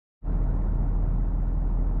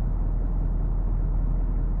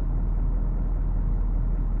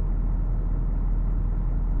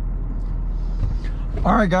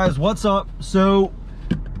All right, guys, what's up? So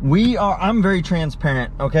I'm very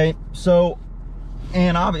transparent, okay? So,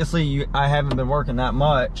 and obviously I haven't been working that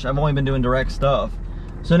much. I've only been doing direct stuff.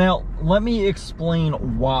 So now let me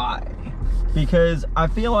explain why. Because I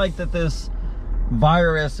feel like that this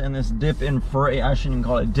virus and this dip in freight, I shouldn't even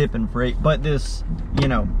call it dip in freight, but this, you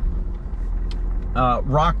know,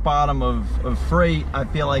 rock bottom of freight, I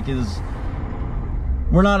feel like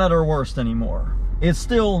we're not at our worst anymore. It's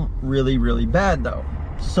still really, really bad though.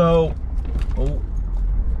 So,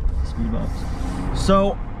 speed bumps.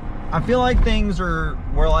 So, I feel like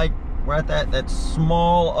we're at that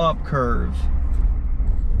small up curve.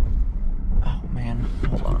 Oh man,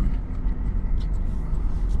 hold on.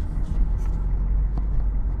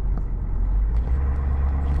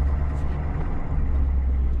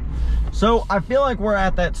 So, I feel like we're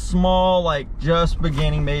at that small, like just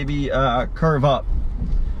beginning maybe curve up.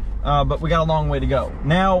 But we got a long way to go.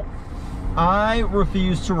 Now, I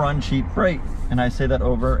refuse to run cheap freight. And I say that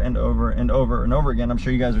over and over and over and over again. I'm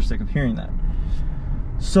sure you guys are sick of hearing that.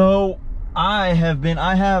 So I have,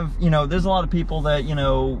 you know, there's a lot of people that, you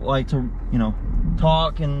know, like to, you know,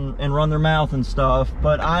 talk and run their mouth and stuff,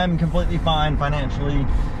 but I'm completely fine financially.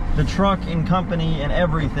 The truck and company and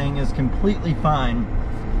everything is completely fine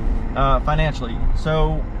financially.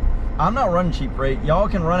 So I'm not running cheap freight. Y'all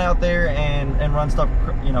can run out there and run stuff,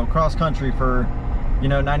 you know, cross country for, you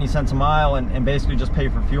know, 90 cents a mile and basically just pay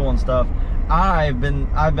for fuel and stuff. I've been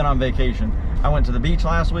on vacation. I went to the beach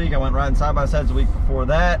last week. I went riding side-by-sides the week before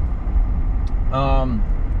that.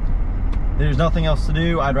 There's nothing else to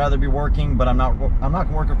do. I'd rather be working, but I'm not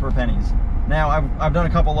working for pennies. Now, I've done a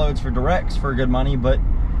couple loads for directs for good money, but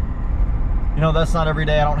you know, that's not every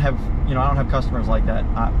day. I don't have customers like that.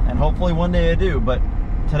 And hopefully one day I do, but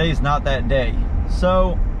today's not that day.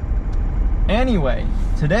 So anyway,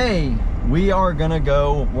 today we are gonna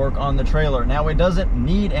go work on the trailer. Now, it doesn't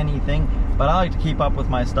need anything, but I like to keep up with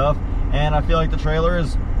my stuff, and I feel like the trailer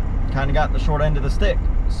has kind of got the short end of the stick.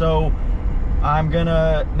 So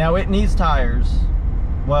now it needs tires.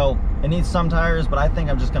 Well, it needs some tires, but I think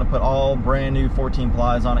I'm just gonna put all brand new 14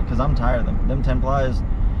 plies on it because I'm tired of them. Them 10 plies,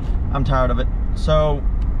 I'm tired of it. So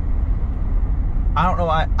I don't know,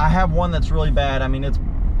 I have one that's really bad. I mean, it's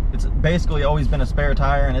basically always been a spare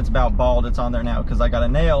tire, and it's about bald. It's on there now because I got a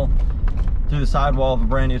nail through the sidewall of a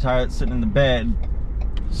brand new tire that's sitting in the bed.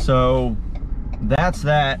 So that's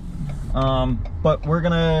that. But we're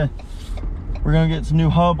gonna get some new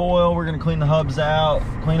hub oil. We're gonna clean the hubs out,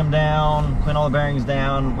 clean them down, clean all the bearings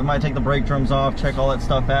down. We might take the brake drums off, check all that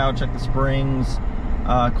stuff out, check the springs,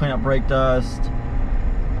 clean up brake dust.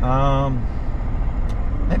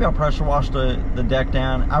 Maybe I'll pressure wash the deck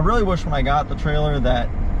down. I really wish when I got the trailer that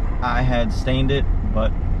I had stained it,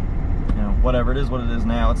 but you know, whatever, it is what it is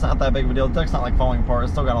now. It's not that big of a deal. The deck's not like falling apart.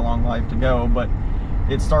 It's still got a long life to go, but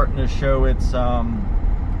it's starting to show its, you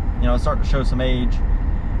know, it's starting to show some age,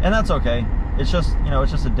 and that's okay. It's just, you know,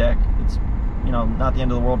 it's just a deck. It's, you know, not the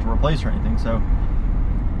end of the world to replace or anything. So,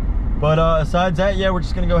 but besides that, yeah, we're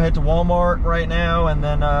just gonna go head to Walmart right now and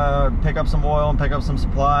then pick up some oil and pick up some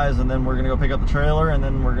supplies, and then we're gonna go pick up the trailer, and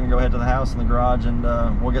then we're gonna go head to the house in the garage, and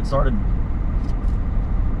we'll get started.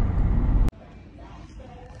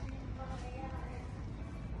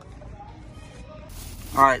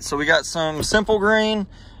 All right, so we got some simple green.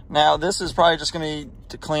 Now this is probably just gonna be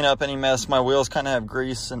to clean up any mess. My wheels kind of have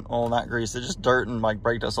grease, and, well, not grease, they're just dirt and like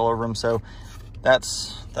brake dust all over them. So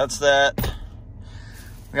that's that.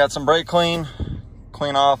 We got some brake clean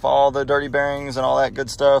off all the dirty bearings and all that good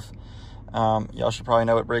stuff. Y'all should probably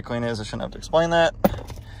know what brake clean is. I shouldn't have to explain that.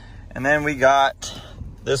 And then we got,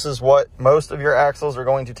 this is what most of your axles are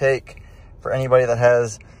going to take for anybody that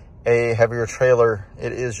has a heavier trailer.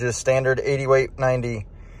 It is just standard 80 weight 90.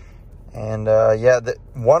 And yeah, the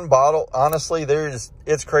one bottle, honestly,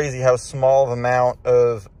 it's crazy how small of amount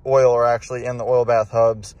of oil are actually in the oil bath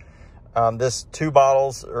hubs. This 2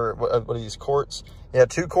 bottles, or what are these, quarts? Yeah,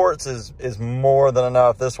 2 quarts is more than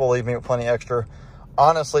enough. This will leave me with plenty extra.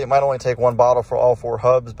 Honestly, it might only take 1 bottle for all 4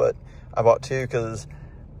 hubs, but I bought 2 because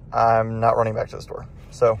I'm not running back to the store.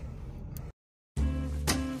 So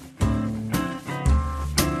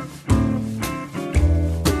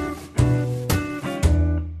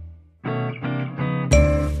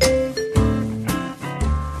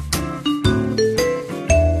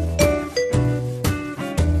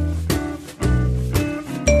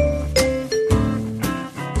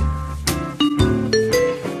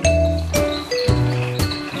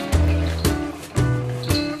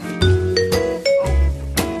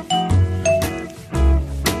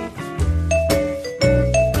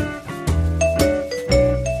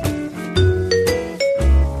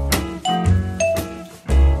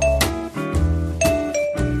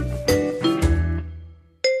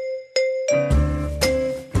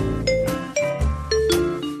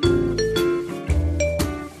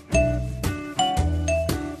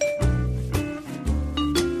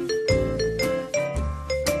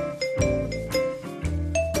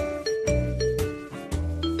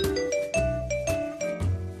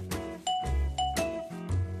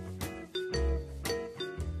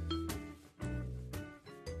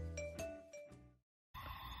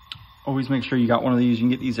always make sure you got one of these. You can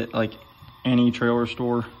get these at like any trailer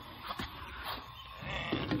store.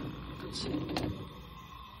 Let's see.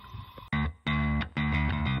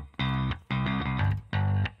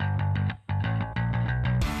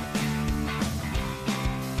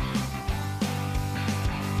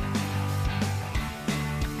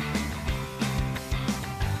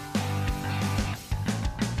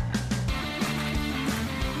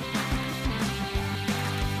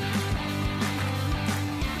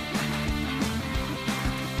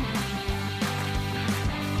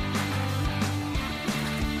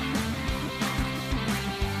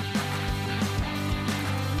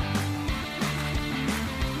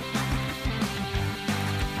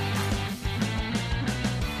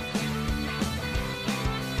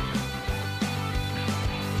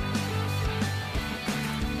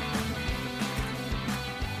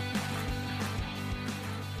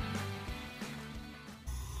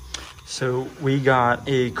 So we got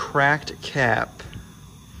a cracked cap.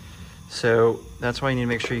 So that's why you need to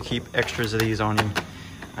make sure you keep extras of these on you.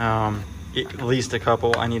 At least a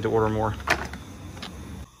couple. I need to order more.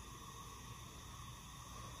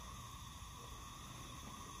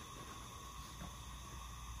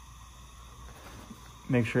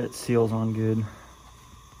 Make sure it seals on good.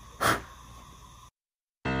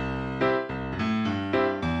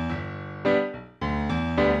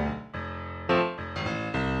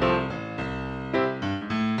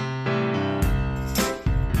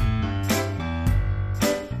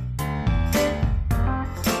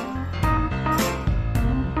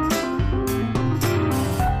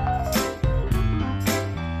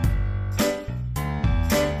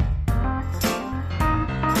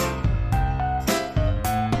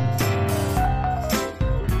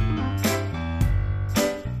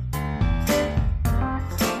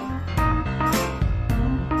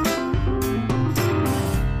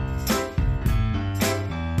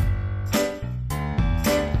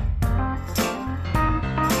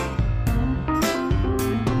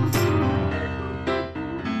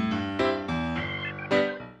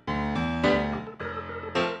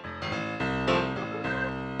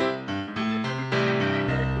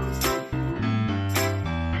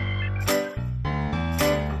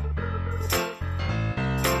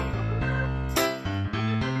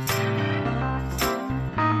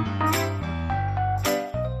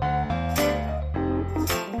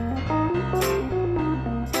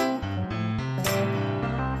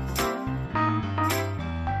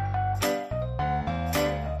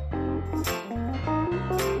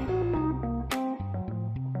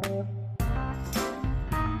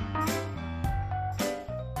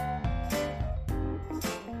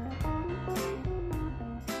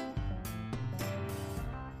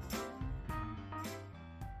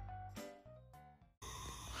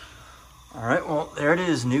 All right, well, there it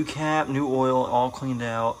is. New cap, new oil, all cleaned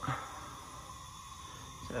out.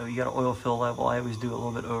 So you got an oil fill level. I always do a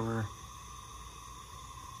little bit over.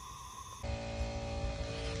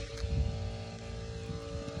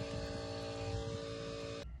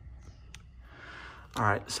 All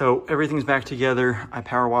right, so everything's back together. I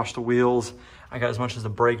power washed the wheels. I got as much as the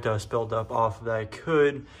brake dust built up off that I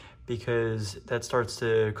could, because that starts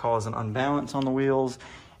to cause an unbalance on the wheels,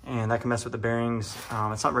 and that can mess with the bearings.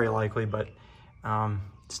 It's not very likely, but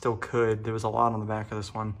still could. There was a lot on the back of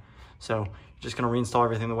this one. So just gonna reinstall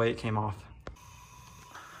everything the way it came off.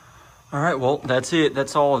 All right, well, that's it.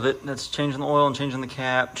 That's all of it. That's changing the oil and changing the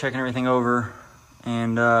cap, checking everything over,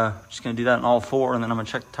 and just gonna do that in all four, and then I'm gonna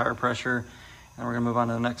check the tire pressure, and we're gonna move on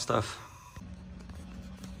to the next stuff.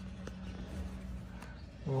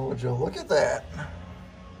 Well, would you look at that?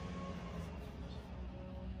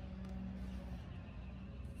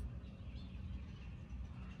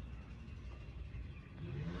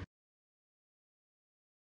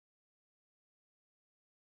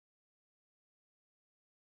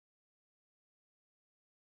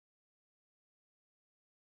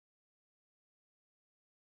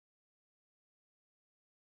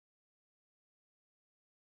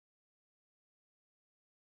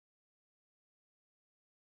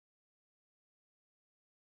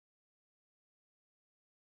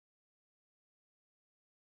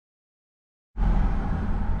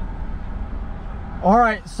 All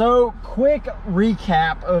right, so quick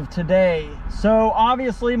recap of today. So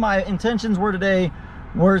obviously my intentions today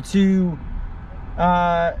were to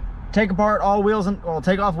take apart all wheels and, well,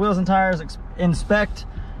 take off wheels and tires, inspect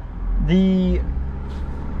the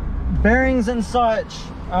bearings and such,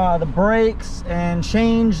 the brakes, and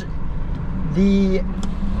change the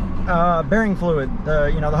bearing fluid,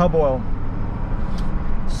 the hub oil.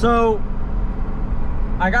 So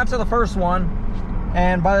I got to the first one,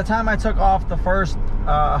 and by the time I took off the first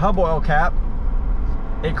hub oil cap,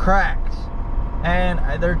 it cracked. And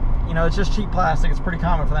they're, you know, it's just cheap plastic. It's pretty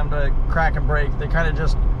common for them to crack and break. They kind of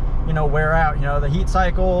just, you know, wear out, you know, the heat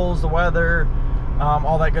cycles, the weather,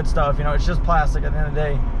 all that good stuff. You know, it's just plastic at the end of the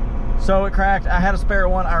day. So it cracked. I had a spare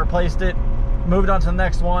one. I replaced it, moved on to the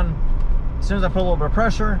next one. As soon as I put a little bit of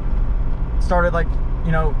pressure, it started, like,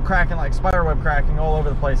 you know, cracking, like spiderweb cracking all over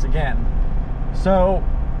the place again. So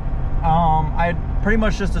I pretty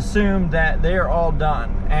much just assumed that they are all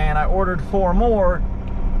done, and I ordered 4 more.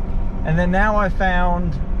 And then now I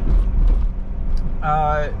found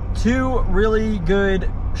 2 really good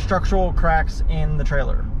structural cracks in the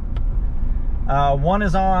trailer. One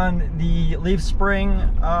is on the leaf spring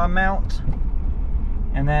mount,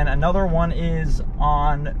 and then another one is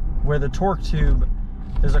on where the torque tube,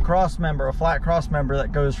 there's a cross member, a flat cross member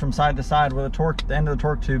that goes from side to side where the end of the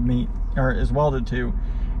torque tube is welded to,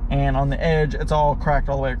 and on the edge it's all cracked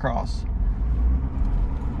all the way across.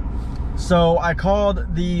 So I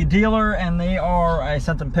called the dealer, and I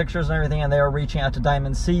sent them pictures and everything, and they are reaching out to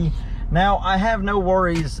Diamond C. Now, I have no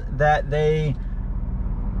worries that they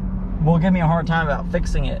will give me a hard time about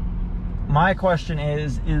fixing it. My question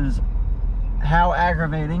is how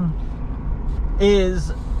aggravating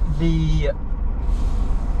is the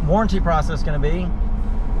warranty process going to be,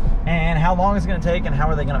 and how long is it going to take, and how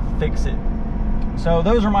are they going to fix it? So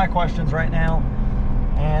those are my questions right now,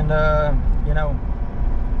 and you know,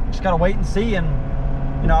 just gotta wait and see. And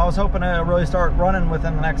you know, I was hoping to really start running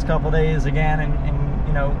within the next couple of days again, and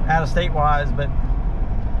you know, out of state wise, but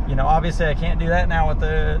you know, obviously I can't do that now with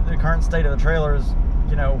the current state of the trailers.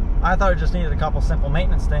 You know, I thought it just needed a couple simple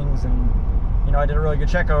maintenance things, and you know, I did a really good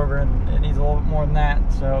check over, and it needs a little bit more than that.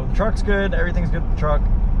 So the truck's good, everything's good with the truck.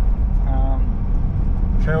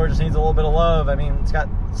 Trailer just needs a little bit of love. I mean, it's got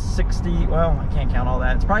 60, well, I can't count all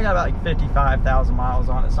that. It's probably got about like 55,000 miles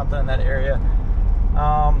on it, something in that area.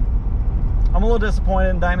 I'm a little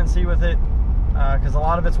disappointed in Diamond C with it, because a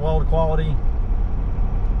lot of it's weld quality,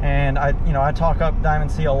 and I talk up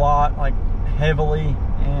Diamond C a lot, like heavily,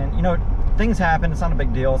 and you know, things happen. It's not a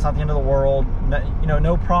big deal. It's not the end of the world. You know,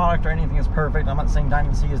 no product or anything is perfect. I'm not saying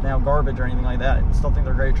Diamond C is now garbage or anything like that. I still think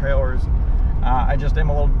they're great trailers. I just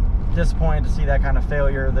am a little disappointed to see that kind of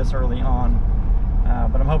failure this early on,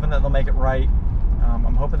 but I'm hoping that they'll make it right.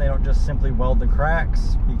 I'm hoping they don't just simply weld the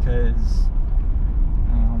cracks, because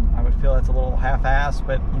I would feel that's a little half-assed,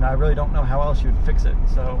 but you know, I really don't know how else you would fix it.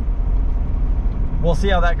 So we'll see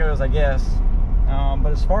how that goes, I guess.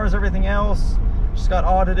 But as far as everything else, just got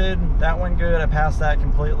audited. That went good. I passed that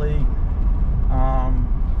completely.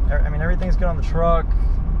 I mean, everything's good on the truck.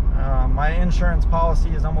 My insurance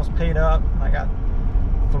policy is almost paid up. I got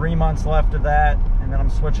 3 months left of that, and then I'm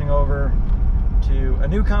switching over to a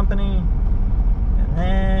new company, and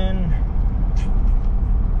then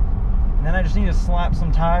I just need to slap some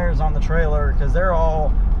tires on the trailer, because they're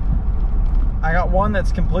all, I got one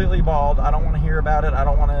that's completely bald. I don't want to hear about it. I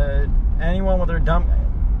don't want to, anyone with their dump,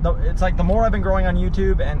 it's like the more I've been growing on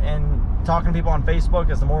YouTube and talking to people on Facebook,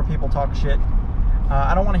 is the more people talk shit.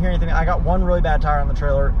 I don't want to hear anything. I got one really bad tire on the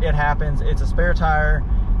trailer. It happens. It's a spare tire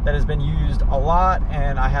that has been used a lot,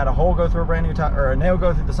 and I had a hole go through a brand new tire, or a nail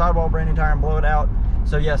go through the sidewall brand new tire and blow it out.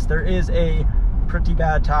 So yes, there is a pretty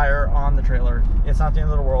bad tire on the trailer. It's not the end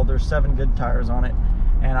of the world. There's 7 good tires on it,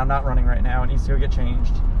 and I'm not running right now. It needs to go get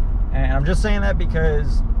changed. And I'm just saying that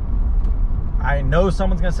because I know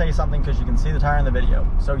someone's gonna say something, because you can see the tire in the video.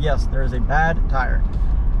 So yes, there is a bad tire.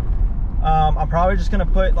 I'm probably just gonna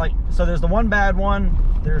put, like, so there's the one bad one,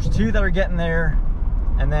 there's 2 that are getting there,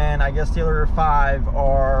 and then I guess the other 5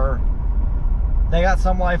 are, they got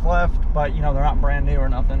some life left, but you know, they're not brand new or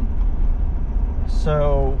nothing.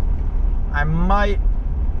 So I might,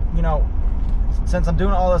 you know, since I'm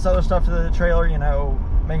doing all this other stuff to the trailer, you know,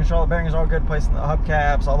 making sure all the bearings are all good, placing the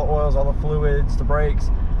hubcaps, all the oils, all the fluids, the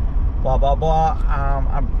brakes, blah blah blah,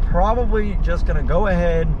 I'm probably just gonna go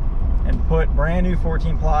ahead and put brand new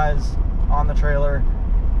 14 plies on the trailer,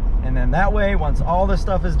 and then that way, once all this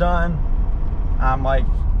stuff is done,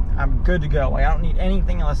 I'm good to go. Like, I don't need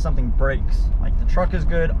anything unless something breaks. Like, the truck is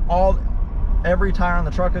good, every tire on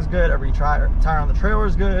the truck is good, every tire on the trailer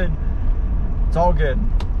is good. It's all good.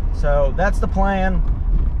 So that's the plan.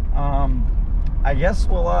 I guess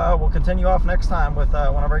we'll continue off next time with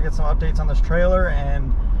whenever I get some updates on this trailer.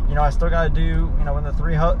 And you know, I still got to do, you know, when the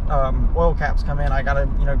 3 oil caps come in, I got to,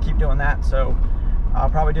 you know, keep doing that. So I'll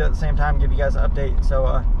probably do it at the same time and give you guys an update.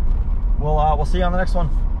 So we'll see you on the next one.